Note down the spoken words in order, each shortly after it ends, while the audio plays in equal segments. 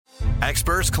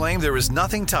Experts claim there is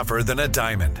nothing tougher than a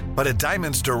diamond. But at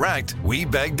Diamonds Direct, we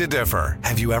beg to differ.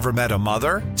 Have you ever met a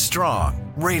mother?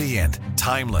 Strong, radiant,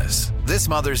 timeless. This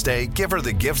Mother's Day, give her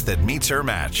the gift that meets her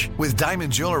match. With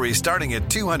diamond jewelry starting at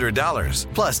 $200.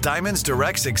 Plus Diamonds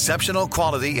Direct's exceptional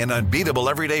quality and unbeatable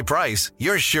everyday price,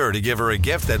 you're sure to give her a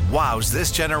gift that wows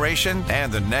this generation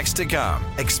and the next to come.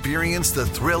 Experience the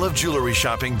thrill of jewelry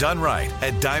shopping done right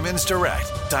at Diamonds Direct.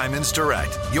 Diamonds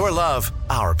Direct. Your love,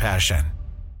 our passion.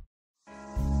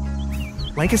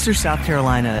 Lancaster, South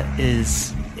Carolina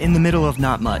is in the middle of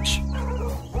not much.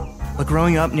 But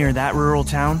growing up near that rural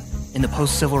town in the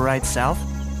post-civil rights South,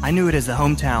 I knew it as the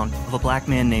hometown of a black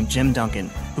man named Jim Duncan,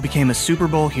 who became a Super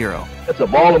Bowl hero. It's the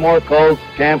Baltimore Colts,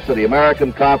 champs of the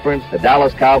American Conference, the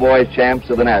Dallas Cowboys, champs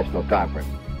of the National Conference.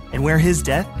 And where his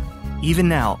death, even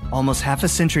now, almost half a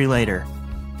century later,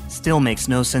 still makes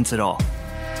no sense at all.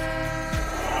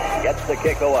 Gets the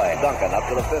kick away. Duncan up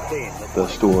to the 15. The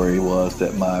story was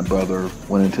that my brother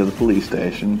went into the police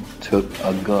station, took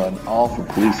a gun off a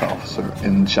police officer,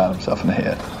 and shot himself in the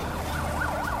head.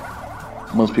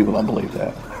 Most people don't believe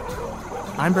that.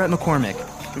 I'm Brett McCormick,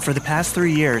 and for the past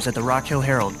 3 years at the Rock Hill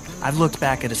Herald, I've looked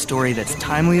back at a story that's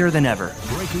timelier than ever.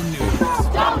 Breaking news.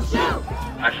 Don't shoot!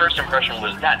 My first impression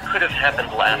was that could have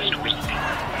happened last week.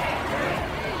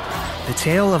 The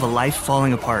tale of a life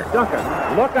falling apart.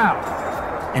 Duncan, look out!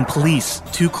 And police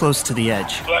too close to the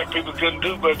edge. Black people couldn't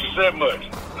do but to say much.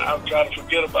 I'm trying to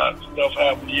forget about stuff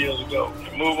happened years ago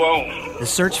and move on. The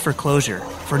search for closure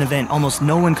for an event almost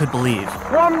no one could believe.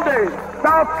 One day,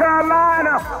 South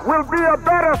Carolina will be a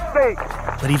better state.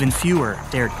 But even fewer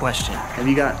dared question. Have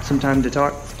you got some time to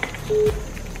talk?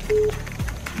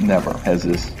 Never has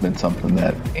this been something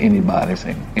that anybody's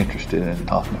interested in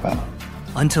talking about.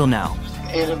 Until now.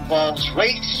 It involves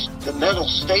race, the mental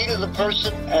state of the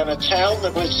person, and a town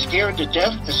that was scared to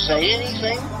death to say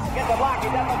anything. Get the block,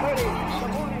 he's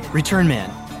at the 30. Return Man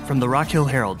from the Rock Hill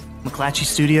Herald, McClatchy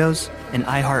Studios, and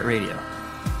iHeartRadio.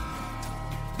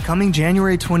 Coming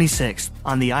January 26th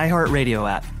on the iHeartRadio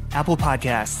app, Apple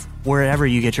Podcasts, wherever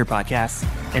you get your podcasts,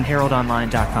 and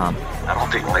HeraldOnline.com. I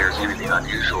don't think there's anything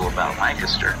unusual about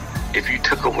Lancaster. If you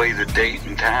took away the date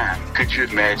and time, could you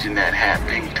imagine that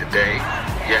happening today?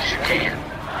 Yes, you can.